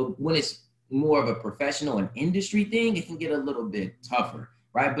 Yeah. But when it's more of a professional and industry thing, it can get a little bit tougher,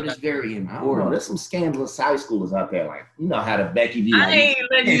 right? But it's very important. There's some scandalous high schoolers out there, like, how to Becky V. I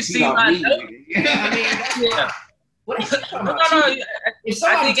ain't letting you see my notes. I mean, What are you talking No, about? no, Cheating? If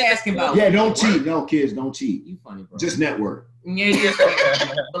somebody's asking about Yeah, don't cheat. No, kids, don't cheat. you funny, bro. Just network. Yeah.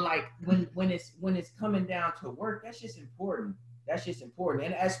 But like when it's coming down to work, that's just important. That's just important,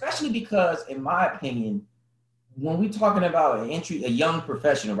 and especially because, in my opinion, when we're talking about a young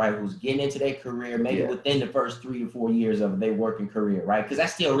professional, right, who's getting into their career, maybe within the first 3 to 4 years of their working career, right, because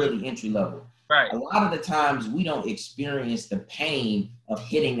that's still really entry level. Right. A lot of the times we don't experience the pain of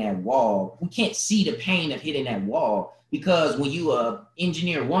hitting that wall. We can't see the pain of hitting that wall because when you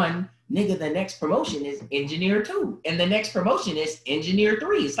engineer 1, nigga, the next promotion is engineer 2, and the next promotion is engineer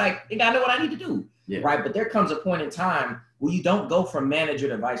 3. It's like, I know what I need to do, right? But there comes a point in time where you don't go from manager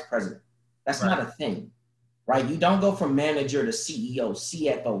to vice president. That's not a thing. Right? You don't go from manager to CEO,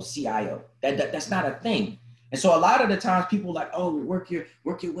 CFO, CIO. That's not a thing. And so a lot of the times people are like, oh, work your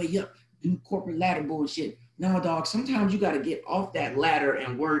way up, do corporate ladder bullshit. No, dog, sometimes you got to get off that ladder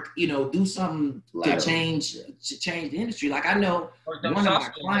and work, do something to change the industry. Like I know one of my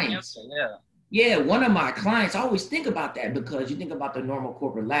clients. One of my clients, I always think about that because you think about the normal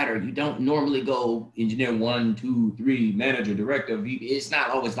corporate ladder. You don't normally go engineer 1, 2, 3, manager, director, VP. It's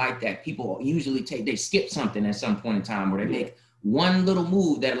not always like that. People usually they skip something at some point in time where they make one little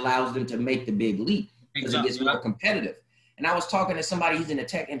move that allows them to make the big leap because it gets more competitive. And I was talking to somebody, he's in the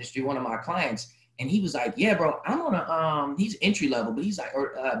tech industry, one of my clients, and he was like, yeah, bro, I'm on he's entry level, but he's like,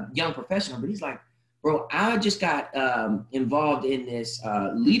 or young professional, but he's like, bro, I just got involved in this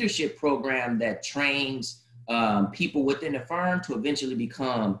leadership program that trains people within the firm to eventually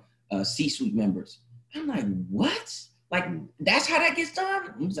become C-suite members. I'm like, what? Like, that's how that gets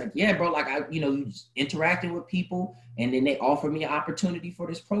done? He's like, yeah, bro, like, you just interacting with people, and then they offer me an opportunity for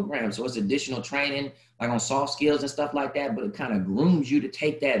this program. So it's additional training, like on soft skills and stuff like that, but it kind of grooms you to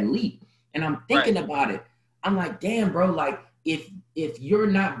take that leap. And I'm thinking about it. I'm like, damn, bro, like, if you're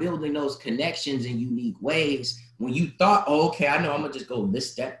not building those connections in unique ways, when you thought, oh, okay, I know I'm gonna just go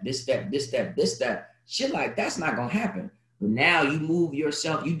this step, shit like that's not gonna happen. But now you move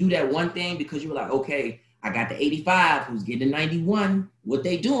yourself, you do that one thing because you were like, okay, I got the 85 who's getting the 91. What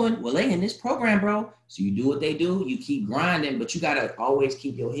they doing? Well, they in this program, bro. So you do what they do, you keep grinding, but you gotta always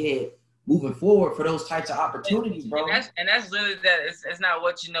keep your head moving forward for those types of opportunities, bro. And that's literally that. It's not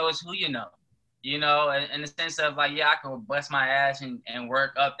what you know, it's who you know. In the sense of like, yeah, I can bust my ass and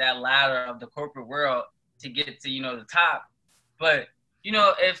work up that ladder of the corporate world to get to, the top. But,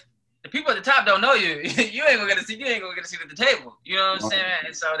 if the people at the top don't know you, you ain't gonna get a seat at the table. You know what I'm saying?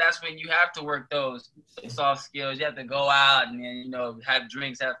 And so that's when you have to work those soft skills. You have to go out and then, have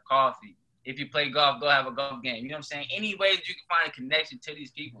drinks, have coffee. If you play golf, go have a golf game. You know what I'm saying? Any way that you can find a connection to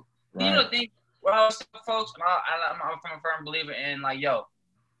these people. Right. The thing, what I always tell folks, I'm from a firm believer in like, yo,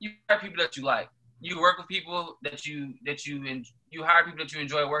 you hire people that you like. You work with people that you hire people that you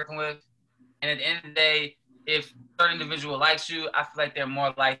enjoy working with. And at the end of the day, if a certain individual likes you, I feel like they're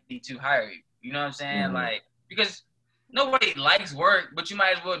more likely to hire you. You know what I'm saying? Mm-hmm. Like, because nobody likes work, but you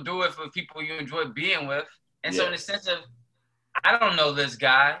might as well do it for people you enjoy being with. And so in the sense of, I don't know this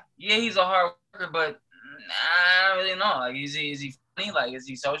guy. Yeah, he's a hard worker, but I don't really know. Like, is he funny? Like, is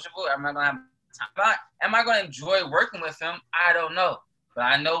he sociable? Am I gonna have time? Am I gonna enjoy working with him? I don't know. But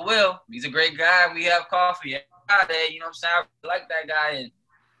I know Will. He's a great guy. We have coffee every Friday. You know what I'm saying? I really like that guy, and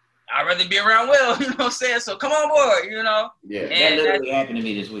I'd rather be around Will. You know what I'm saying? So come on board. Yeah, and that literally happened to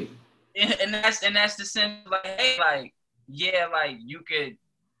me this week. And that's the sense of like, hey, like, yeah, like you could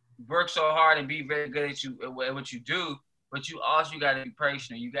work so hard and be very good at what you do, but you also got to be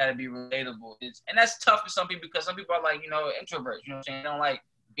personal. You got to be relatable. And that's tough for some people because some people are like, introverts. You know what I'm saying? They don't like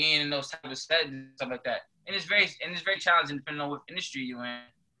being in those type of settings and stuff like that. And it's very challenging depending on what industry you're in.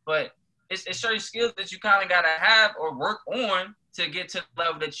 But it's certain skills that you kind of gotta have or work on to get to the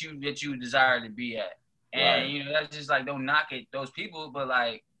level that you desire to be at. And that's just like, don't knock it those people, but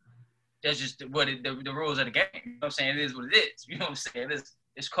like that's just the rules of the game. You know what I'm saying? It is what it is. You know what I'm saying?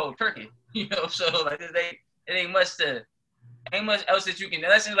 It's cold turkey. So like it ain't much else that you can.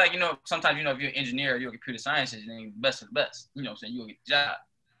 That's just like sometimes if you're an engineer or you're a computer scientist, then best of the best. You know what I'm saying? You'll get the job.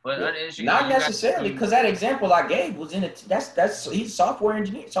 But not necessarily, because that example I gave was he's a software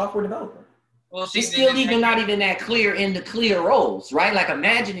engineer, software developer. Well, it's still not even that clear in the clear roles, right? Like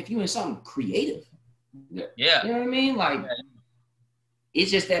imagine if you in something creative. Yeah. You know what I mean? Like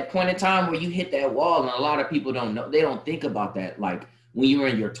it's just that point in time where you hit that wall, and a lot of people don't know. They don't think about that. Like when you're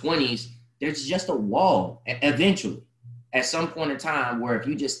in your 20s, there's just a wall eventually at some point in time where if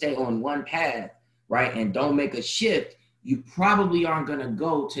you just stay on one path, right, and don't make a shift, you probably aren't gonna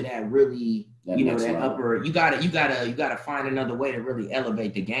go to that really, that upper. You gotta find another way to really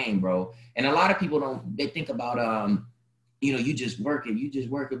elevate the game, bro. And a lot of people they think about you just work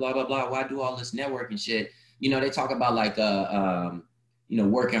it, blah blah blah. Why do all this networking shit? they talk about like,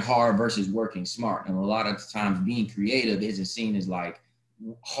 working hard versus working smart. And a lot of times being creative isn't seen as like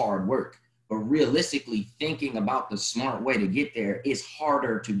hard work, but realistically thinking about the smart way to get there is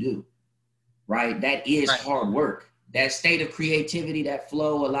harder to do, right? That is hard work. That state of creativity, that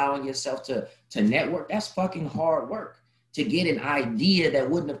flow, allowing yourself to network, that's fucking hard work. To get an idea that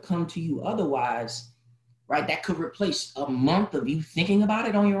wouldn't have come to you otherwise, right? That could replace a month of you thinking about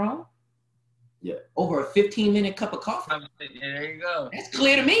it on your own. Yeah. Over a 15-minute cup of coffee. Yeah, there you go. That's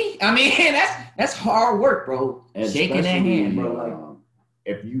clear to me. I mean, that's hard work, bro. And shaking that hand, bro. Like,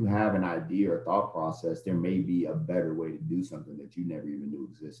 if you have an idea or thought process, there may be a better way to do something that you never even knew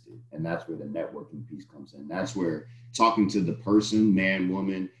existed. And that's where the networking piece comes in. That's where talking to the person, man,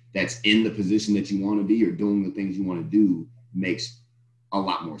 woman, that's in the position that you want to be or doing the things you want to do makes a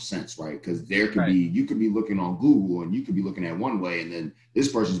lot more sense, right? Because there could be, you could be looking on Google and you could be looking at one way, and then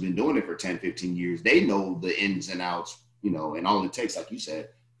this person's been doing it for 10, 15 years. They know the ins and outs, and all it takes, like you said,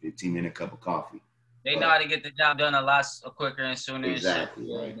 15-minute cup of coffee. They know how to get the job done a lot quicker and sooner.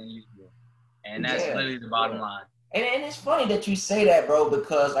 Exactly, right. Than you do. And that's literally the bottom line. And it's funny that you say that, bro,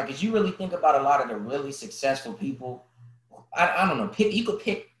 because like, as you really think about a lot of the really successful people, I don't know, you could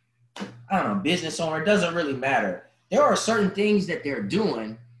pick, business owner, it doesn't really matter. There are certain things that they're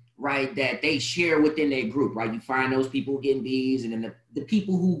doing, right, that they share within their group, right? You find those people getting B's, and then the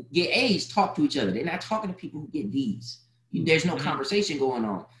people who get A's talk to each other. They're not talking to people who get D's. There's no conversation going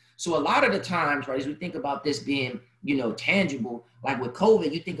on. So a lot of the times, right, as we think about this being, tangible, like with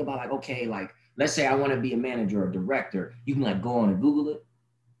COVID, you think about like, okay, like, let's say I want to be a manager or director. You can like go on and Google it.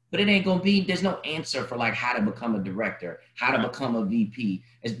 But it ain't gonna be, there's no answer for like how to become a director, how to become a VP,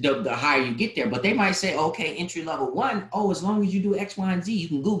 as the higher you get there. But they might say, okay, entry level 1, as long as you do X, Y, and Z, you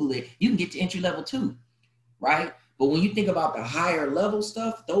can Google it, you can get to entry level 2, right? But when you think about the higher level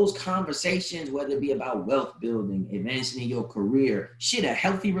stuff, those conversations, whether it be about wealth building, advancing in your career, a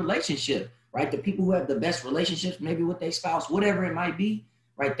healthy relationship, right? The people who have the best relationships, maybe with their spouse, whatever it might be,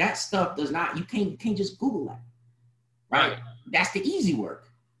 right? That stuff you can't just Google that, right? That's the easy work.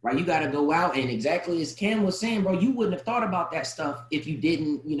 Right, you got to go out, and exactly as Cam was saying, bro, you wouldn't have thought about that stuff if you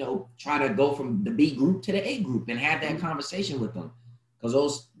didn't, try to go from the B group to the A group and have that conversation with them, because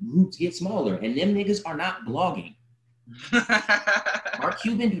those groups get smaller, and them niggas are not blogging. Mark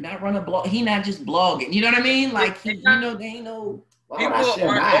Cuban do not run a blog. He not just blogging. You know what I mean? Like, they ain't no. Why would I share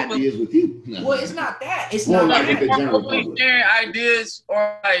my ideas with you? No. Well, it's not that. It's well, not like that. Sharing ideas,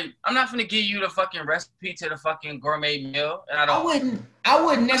 or like, I'm not gonna give you the fucking recipe to the fucking gourmet meal. And I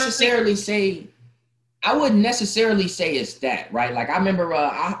wouldn't necessarily say it's that, right? Like I remember,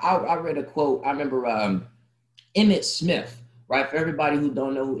 I read a quote. I remember Emmitt Smith, right? For everybody who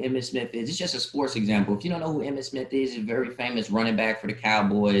don't know who Emmitt Smith is, it's just a sports example. If you don't know who Emmitt Smith is, he's a very famous running back for the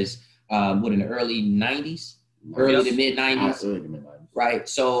Cowboys. In the early 90s. Early to mid 90s, right?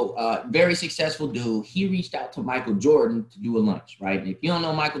 So very successful dude. He reached out to Michael Jordan to do a lunch, right? And if you don't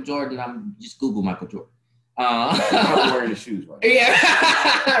know Michael Jordan, just Google Michael Jordan. I'm wearing the shoes, right?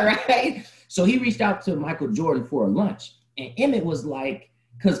 Yeah, right. So he reached out to Michael Jordan for a lunch, and Emmett was like,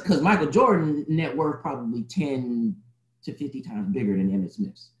 because Michael Jordan net worth probably 10 to 50 times bigger than Emmitt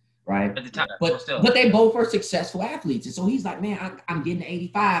Smith's. Right. At the time, but they both are successful athletes. And so he's like, man, I'm getting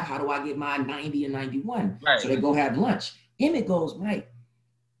 85. How do I get my 90 and 91? Right. So they go have lunch. Emmett goes, Mike,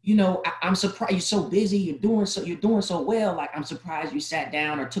 I'm surprised you're so busy. You're doing so well. Like, I'm surprised you sat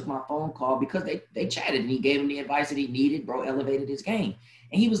down or took my phone call, because they chatted, and he gave him the advice that he needed. Bro elevated his game.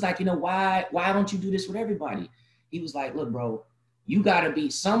 And he was like, why don't you do this with everybody? He was like, look, bro,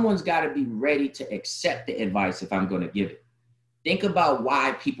 someone's got to be ready to accept the advice if I'm going to give it. Think about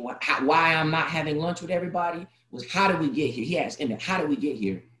why I'm not having lunch with everybody was, how did we get here? He asked Emmett, how did we get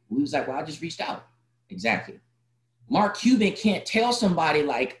here? We was like, well, I just reached out. Exactly. Mark Cuban can't tell somebody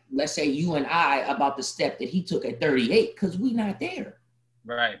like, let's say you and I, about the step that he took at 38, because we not there.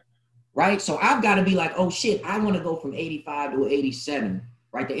 Right. Right. So I've got to be like, oh shit, I want to go from 85 to 87,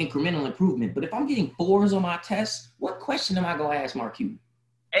 right? The incremental improvement. But if I'm getting 4s on my tests, what question am I going to ask Mark Cuban?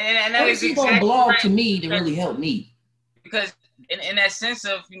 And that is he going to blog to me to really help me? Because in that sense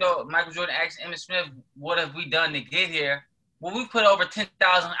of, Michael Jordan asked Emmitt Smith, what have we done to get here? Well, we put over 10,000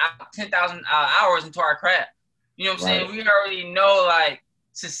 hours into our craft. You know what I'm saying? We already know, like,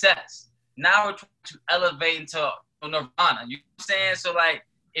 success. Now we're trying to elevate into nirvana. You know what I'm saying? So, like,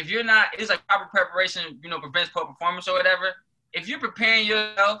 if you're not, it's like proper preparation, prevents poor performance or whatever. If you're preparing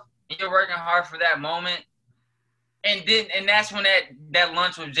yourself and you're working hard for that moment, and that's when that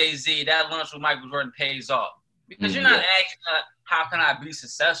lunch with Jay-Z, that lunch with Michael Jordan pays off. Because you're not asking, how can I be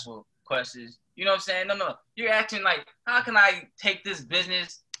successful questions. You know what I'm saying? No. You're asking, like, how can I take this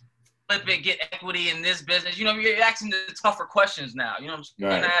business flip it, get equity in this business. You know, you're asking the tougher questions now. You know what I'm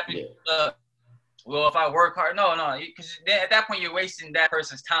saying? Right. Yeah. Well, if I work hard, no, because at that point you're wasting that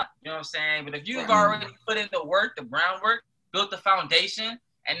person's time. You know what I'm saying? But if you've already put in the work, the groundwork, built the foundation,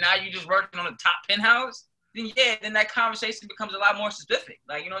 and now you're just working on the top penthouse, then that conversation becomes a lot more specific.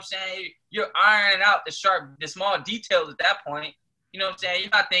 Like, you know what I'm saying? You're ironing out the small details at that point. You know what I'm saying?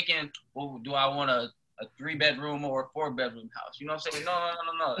 You're not thinking, well, do I want a 3-bedroom or a 4-bedroom house? You know what I'm saying?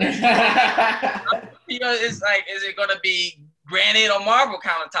 No. You know, it's like, is it gonna be granite or marble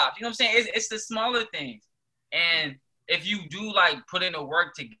countertops? You know what I'm saying? It's the smaller things. And if you do like put in the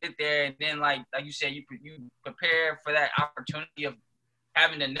work to get there, and then like you said, you prepare for that opportunity of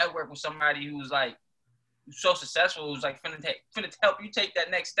having to network with somebody who's like so successful, who's like finna help you take that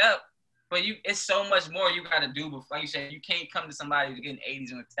next step. But it's so much more you gotta do before. Like you said, you can't come to somebody to get an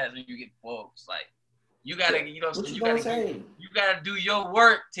 80s on the test when you get Forbes. Like, you gotta, you know, you gotta do your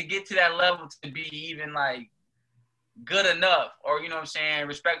work to get to that level to be even like good enough, or you know what I'm saying,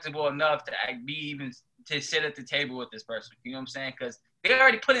 respectable enough to be even to sit at the table with this person. You know what I'm saying? Because they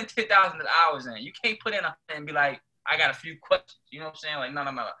already put in 10,000 hours in. You can't put in and be like, I got a few questions. You know what I'm saying? Like, no.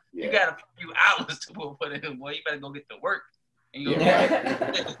 Yeah. You got a few hours to put in. Boy, you better go get to work. And you know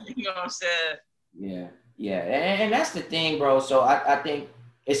what I'm saying? Yeah. And that's the thing, bro. So I think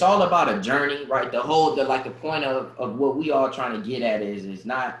it's all about a journey, right? The point of what we all trying to get at is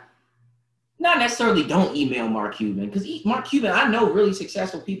not necessarily don't email Mark Cuban, because Mark Cuban, I know really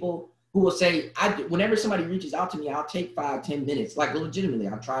successful people who will say, whenever somebody reaches out to me, I'll take 5-10 minutes, like legitimately,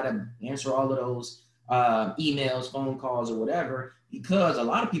 I'll try to answer all of those emails, phone calls, or whatever, because a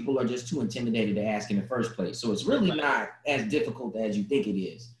lot of people are just too intimidated to ask in the first place. So it's really not as difficult as you think it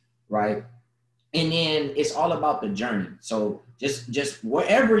is, right? And then it's all about the journey. So just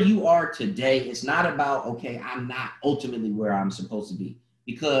wherever you are today, it's not about, okay, I'm not ultimately where I'm supposed to be.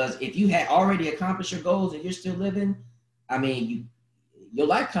 Because if you had already accomplished your goals and you're still living, I mean, your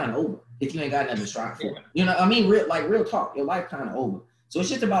life kind of over if you ain't got nothing to strive for. You know, I mean, real talk, your life kind of over. So it's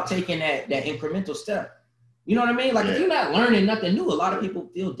just about taking that incremental step. You know what I mean? Like, if you're not learning nothing new, a lot of people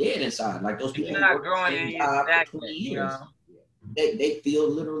feel dead inside. Like those people you're not growing in for 20 years. You know? They feel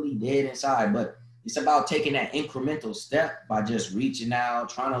literally dead inside. But it's about taking that incremental step by just reaching out,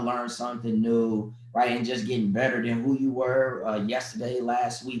 trying to learn something new, right? And just getting better than who you were yesterday,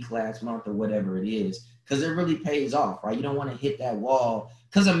 last week, last month, or whatever it is. Because it really pays off, right? You don't want to hit that wall.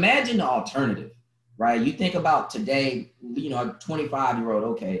 Because imagine the alternative, right? You think about today, you know, a 25-year-old,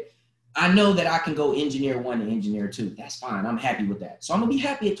 okay, I know that I can go engineer 1 and engineer 2. That's fine. I'm happy with that. So I'm going to be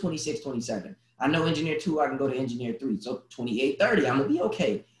happy at 26, 27. I know engineer 2, I can go to engineer 3. So 28, 30, I'm going to be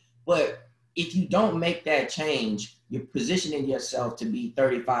okay. But if you don't make that change, you're positioning yourself to be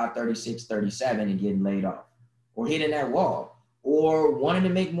 35, 36, 37 and getting laid off, or hitting that wall, or wanting to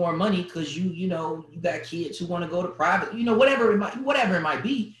make more money because you got kids who want to go to private, whatever it might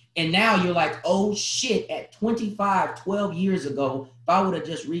be. And now you're like, oh shit, at 25, 12 years ago, if I would have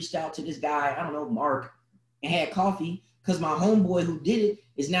just reached out to this guy, I don't know, Mark, and had coffee, because my homeboy who did it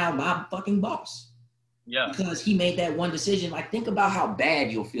is now my fucking boss. Yeah. Because he made that one decision. Like, think about how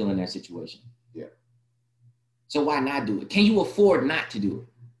bad you'll feel in that situation. Yeah. So why not do it? Can you afford not to do it?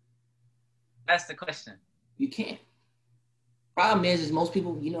 That's the question. You can't. Problem is most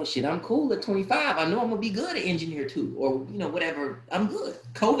people, shit, I'm cool at 25. I know I'm gonna be good at engineer 2, or whatever. I'm good.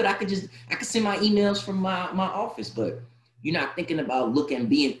 COVID, I could send my emails from my office, but you're not thinking about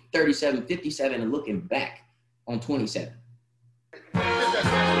being 37, 57 and looking back on 27.